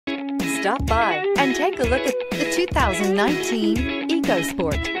stop by and take a look at the 2019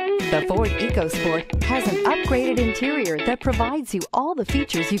 EcoSport. The Ford EcoSport has an upgraded interior that provides you all the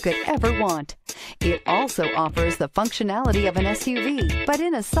features you could ever want. It also offers the functionality of an SUV, but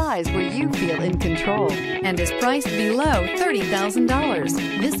in a size where you feel in control, and is priced below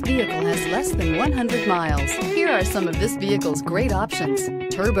 $30,000. This vehicle has less than 100 miles. Here are some of this vehicle's great options: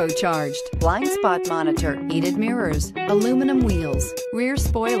 turbocharged, blind spot monitor, heated mirrors, aluminum wheels, rear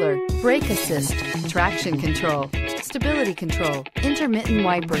spoiler, brake assist, traction control, stability control, intermittent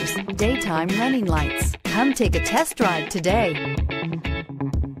wipers, daytime running lights. Come take a test drive today.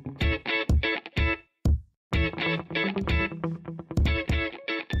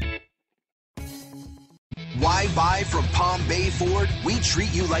 Why buy from Palm Bay Ford? We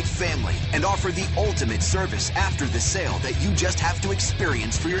treat you like family and offer the ultimate service after the sale that you just have to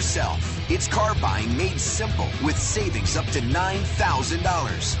experience for yourself. It's car buying made simple with savings up to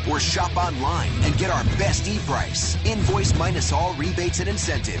 $9,000. Or shop online and get our best e-price. Invoice minus all rebates and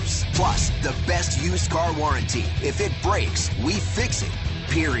incentives. Plus, the best used car warranty. If it breaks, we fix it.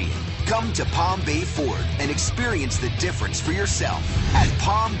 Period. Come to Palm Bay Ford and experience the difference for yourself at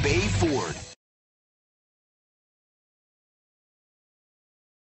Palm Bay Ford.